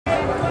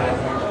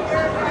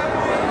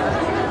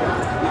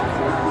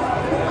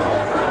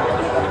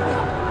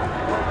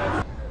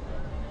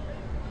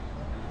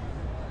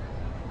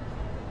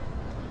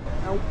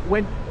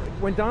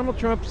when Donald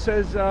Trump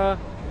says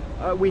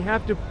we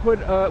have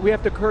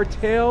to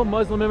curtail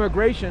Muslim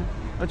immigration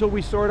until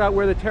we sort out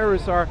where the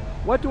terrorists are,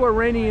 what do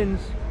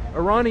Iranians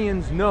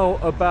know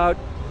about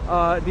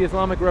the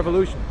Islamic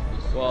Revolution?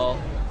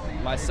 Well,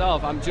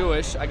 myself, I'm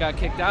Jewish. I got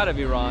kicked out of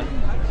Iran.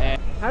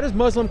 And how does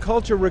Muslim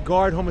culture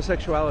regard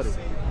homosexuality?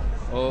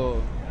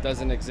 oh,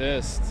 doesn't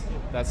exist.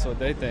 That's what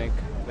they think.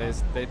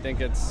 They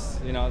think it's,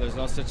 you know, there's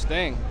no such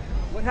thing.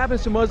 What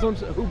happens to Muslims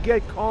who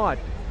get caught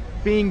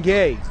being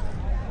gay?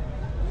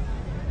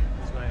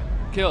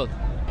 Killed.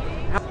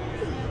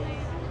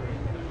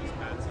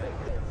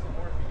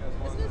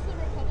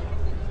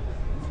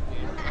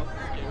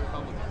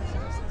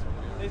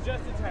 It's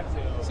just a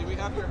tattoo. See, we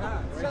have your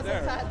hat right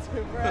there.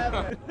 Tattoo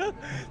forever.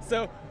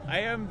 So I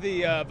am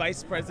the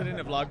vice president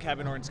of Log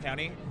Cabin, Orange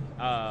County.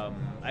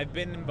 I've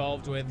been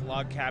involved with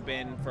Log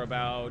Cabin for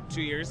about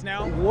 2 years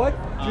now. What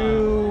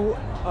do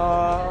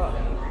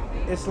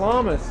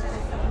Islamists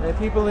and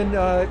people in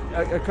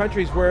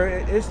countries where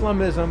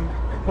Islamism,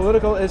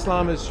 political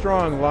Islam is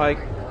strong, like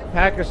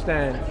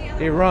Pakistan,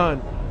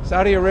 Iran,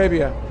 Saudi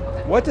Arabia,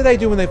 what do they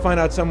do when they find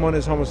out someone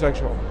is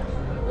homosexual?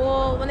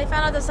 Well, when they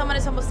find out that someone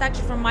is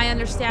homosexual, from my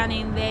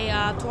understanding, they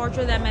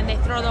torture them and they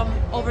throw them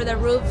over the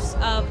roofs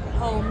of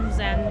homes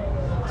and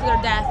to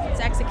their death. It's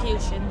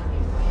execution.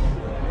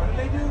 What do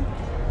they do?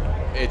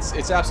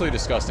 It's absolutely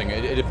disgusting.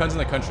 It depends on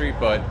the country,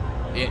 but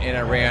in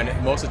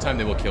Iran, most of the time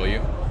they will kill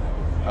you.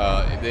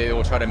 They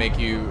will try to make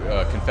you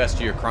confess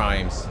to your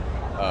crimes.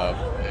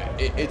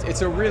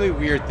 It's a really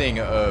weird thing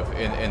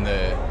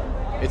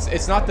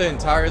it's not the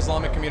entire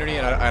Islamic community,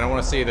 and I don't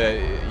want to say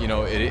that, you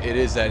know, it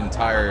is that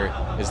entire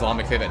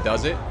Islamic faith that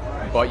does it,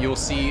 but you'll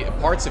see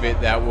parts of it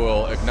that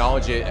will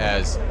acknowledge it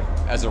as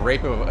a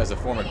rape as a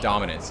form of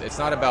dominance. It's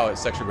not about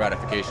sexual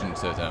gratification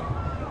to them,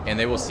 and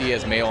they will see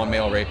as male on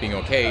male rape being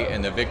okay,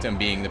 and the victim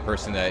being the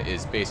person that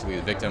is basically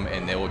the victim,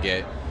 and they will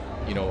get,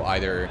 you know,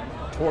 either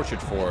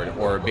tortured for it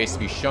or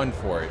basically shunned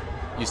for it.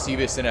 You see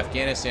this in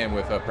Afghanistan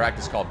with a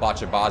practice called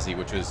bachabazi,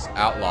 which was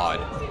outlawed,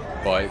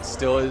 but it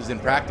still is in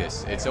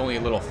practice. It's only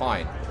a little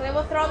fine. So they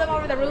will throw them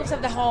over the roofs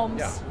of the homes.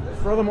 Yeah.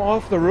 Throw them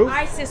off the roof?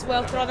 ISIS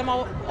will throw them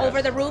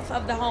over the roof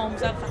of the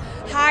homes of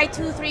high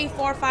 2, 3,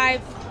 4,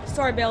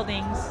 5-story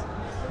buildings.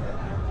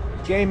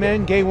 Gay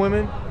men, gay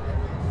women?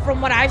 From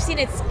what I've seen,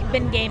 it's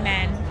been gay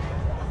men.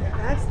 If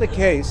that's the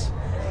case,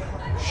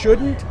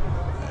 shouldn't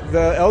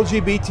the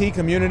LGBT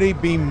community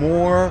be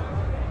more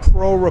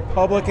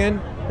pro-Republican,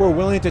 who are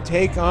willing to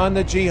take on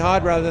the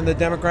jihad rather than the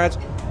Democrats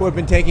who have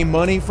been taking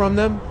money from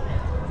them?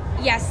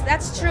 Yes,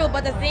 that's true,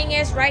 but the thing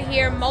is, right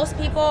here, most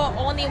people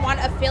only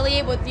want to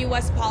affiliate with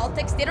U.S.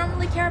 politics. They don't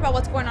really care about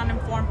what's going on in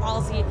foreign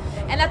policy,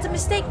 and that's a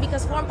mistake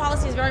because foreign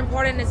policy is very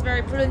important and it's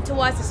very prudent to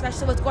us,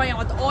 especially what's going on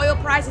with oil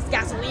prices,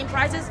 gasoline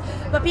prices,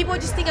 but people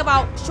just think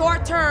about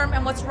short term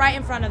and what's right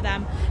in front of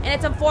them, and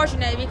it's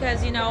unfortunate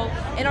because, you know,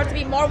 in order to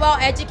be more well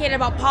educated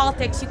about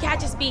politics, you can't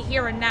just be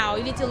here and now.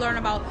 You need to learn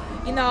about,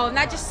 you know,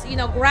 not just, you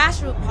know,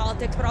 grassroots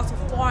politics, but also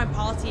foreign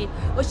policy,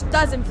 which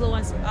does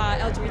influence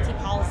LGBT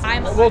policy.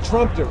 What will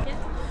Trump do?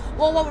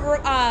 Well,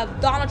 what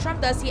Donald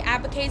Trump does, he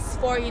advocates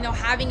for, you know,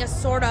 having a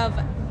sort of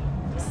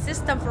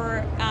system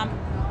for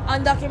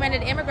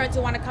undocumented immigrants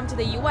who want to come to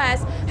the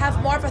U.S. have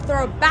more of a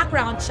thorough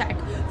background check.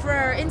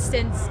 For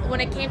instance,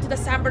 when it came to the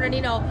San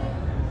Bernardino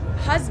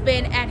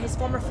husband and his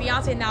former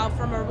fiance, now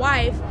former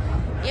wife,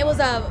 it was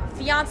a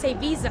fiance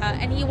visa,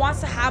 and he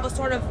wants to have a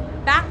sort of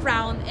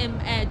background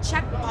and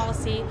check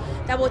policy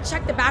that will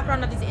check the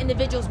background of these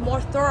individuals more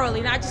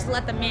thoroughly, not just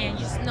let them in.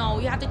 Just know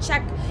you have to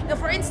check. You know,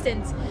 for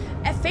instance,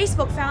 if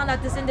Facebook found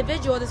that this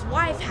individual, this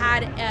wife,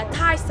 had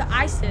ties to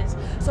ISIS,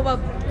 so what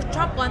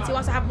Trump wants, he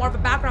wants to have more of a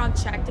background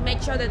check to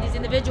make sure that these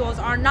individuals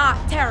are not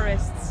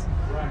terrorists.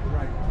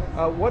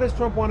 Right. What does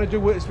Trump want to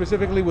do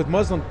specifically with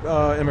Muslim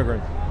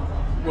immigrants?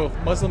 Well,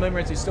 Muslim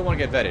immigrants, you still want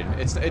to get vetted.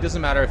 It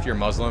doesn't matter if you're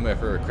Muslim, if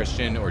you're a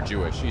Christian or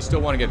Jewish. You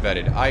still want to get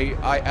vetted.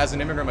 I as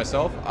an immigrant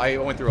myself, I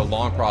went through a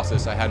long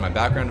process. I had my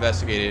background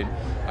investigated.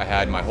 I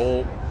had my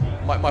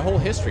whole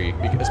history,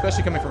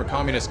 especially coming from a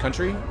communist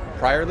country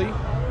priorly.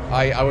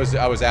 I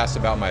was asked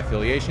about my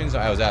affiliations.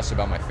 I was asked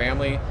about my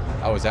family.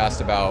 I was asked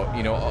about,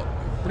 you know,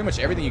 pretty much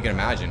everything you can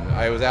imagine.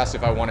 I was asked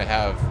if I want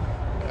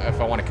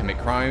to commit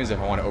crimes, if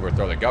I want to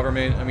overthrow the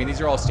government. I mean,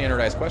 these are all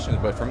standardized questions,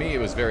 but for me, it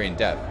was very in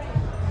depth.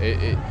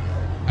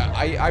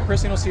 I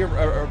personally don't see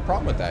a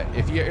problem with that.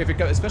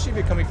 Especially if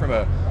you're coming from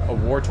a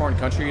war-torn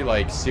country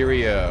like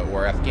Syria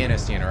or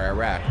Afghanistan or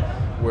Iraq,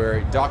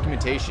 where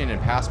documentation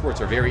and passports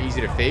are very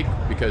easy to fake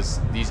because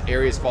these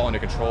areas fall into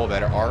control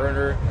that are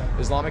under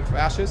Islamic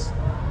fascists,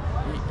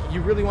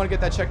 you really want to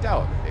get that checked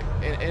out.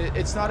 And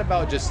it's not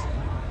about just,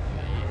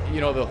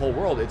 you know, the whole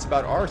world. It's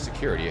about our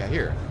security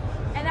here.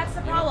 And that's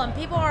the problem.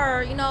 People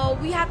are, you know,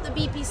 we have to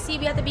be PC,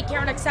 we have to be care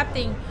and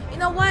accepting. You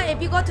know what?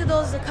 If you go to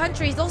those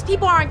countries, those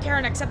people aren't care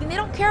and accepting. They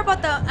don't care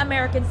about the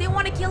Americans. They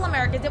want to kill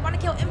Americans. They want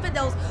to kill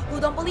infidels who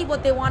don't believe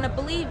what they want to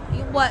believe,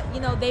 what, you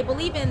know, they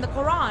believe in the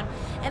Quran.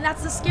 And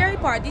that's the scary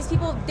part. These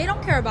people, they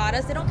don't care about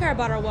us. They don't care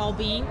about our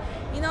well-being.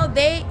 You know,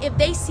 if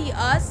they see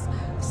us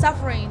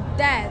suffering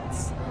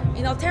deaths, you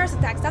terrorist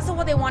attacks. That's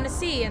what they want to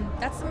see, and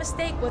that's the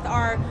mistake with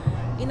our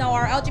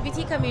our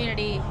LGBT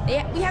community.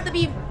 We have to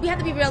be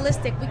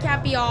realistic. We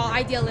can't be all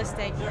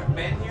idealistic.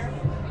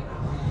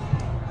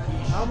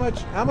 How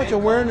much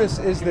awareness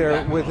is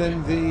there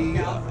within the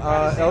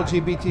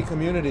LGBT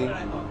community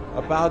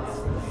about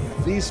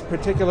these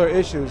particular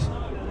issues?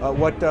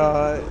 What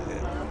the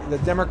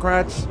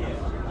Democrats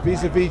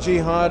vis-a-vis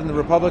jihad and the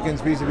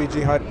Republicans vis-a-vis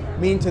jihad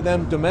mean to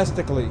them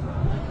domestically?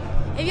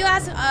 If you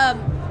ask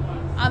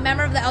a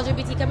member of the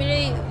LGBT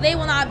community, they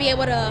will not be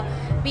able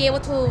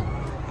to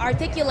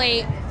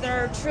articulate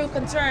their true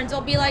concerns.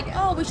 They'll be like,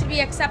 oh, we should be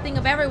accepting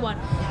of everyone.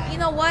 You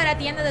know what? At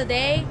the end of the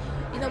day,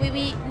 we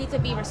need to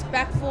be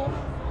respectful,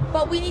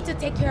 but we need to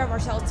take care of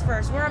ourselves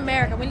first. We're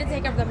America. We need to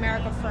take care of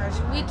America first.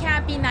 We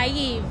can't be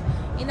naive.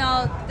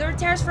 They're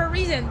terrorists for a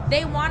reason.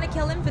 They want to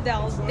kill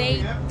infidels.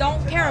 They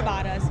don't care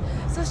about us.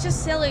 So it's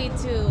just silly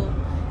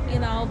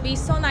to, be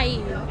so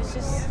naive. It's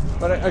just.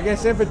 But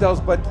against infidels,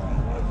 but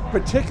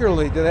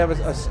particularly, do they have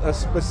a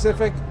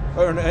specific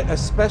or a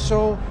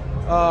special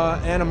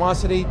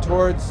animosity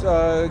towards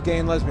gay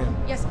and lesbian?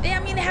 Yes, they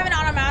have an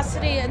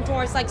animosity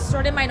towards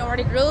certain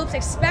minority groups,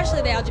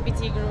 especially the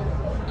LGBT group.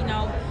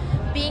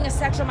 Being a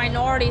sexual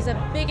minority is the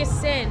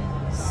biggest sin.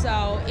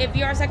 So if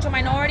you're a sexual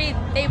minority,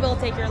 they will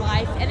take your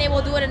life, and they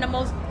will do it in the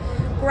most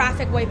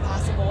graphic way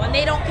possible, and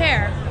they don't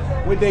care.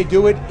 Would they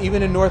do it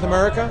even in North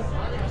America?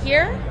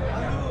 Here?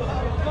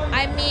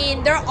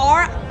 There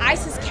are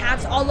ISIS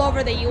camps all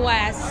over the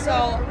U.S.,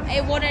 so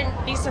it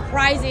wouldn't be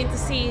surprising to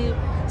see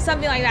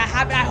something like that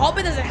happen. I hope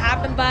it doesn't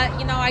happen, but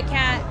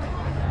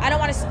I don't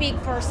want to speak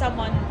for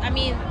someone.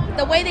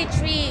 The way they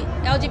treat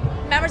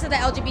members of the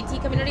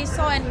LGBT community is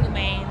so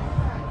inhumane.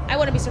 I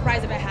wouldn't be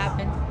surprised if it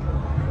happened.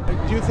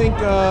 Do you think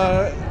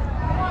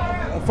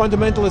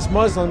fundamentalist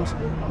Muslims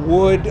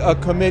would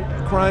commit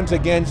crimes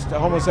against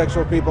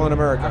homosexual people in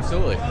America?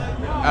 Absolutely.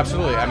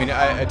 Absolutely.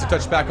 To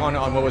touch back on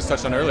what was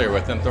touched on earlier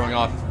with them throwing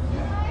off,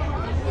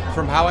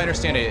 from how I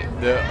understand it,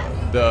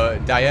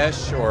 the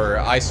Daesh or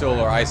ISIL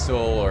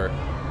or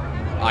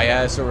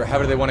IS or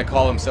however they want to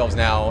call themselves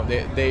now,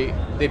 they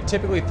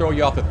typically throw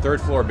you off a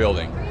third floor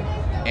building.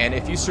 And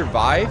if you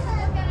survive,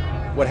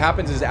 what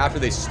happens is after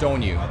they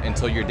stone you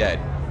until you're dead,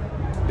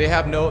 they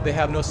have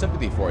no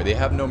sympathy for you. They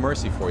have no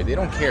mercy for you. They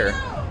don't care.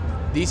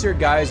 These are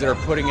guys that are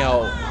putting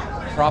out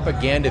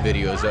propaganda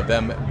videos of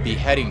them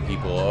beheading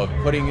people, of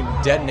putting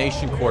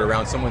detonation cord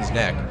around someone's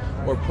neck,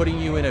 or putting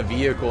you in a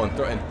vehicle and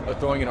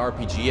throwing an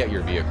RPG at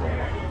your vehicle.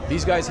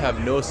 These guys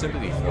have no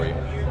sympathy for you,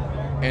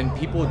 and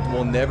people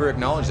will never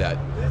acknowledge that.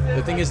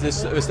 The thing is,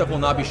 this stuff will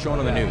not be shown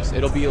on the news.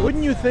 It'll be.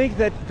 Wouldn't you think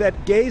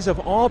that gays of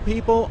all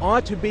people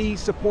ought to be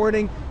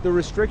supporting the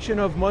restriction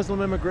of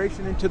Muslim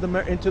immigration into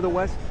the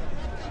West?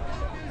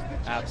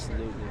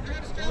 Absolutely.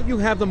 You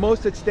have the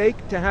most at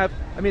stake to have.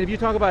 If you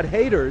talk about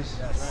haters.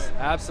 Yes,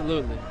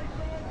 absolutely.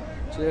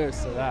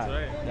 Cheers to that. That's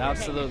right.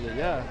 Absolutely,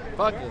 yeah.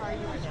 Fuck it.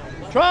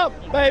 Trump,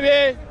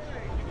 baby!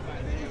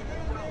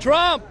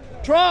 Trump!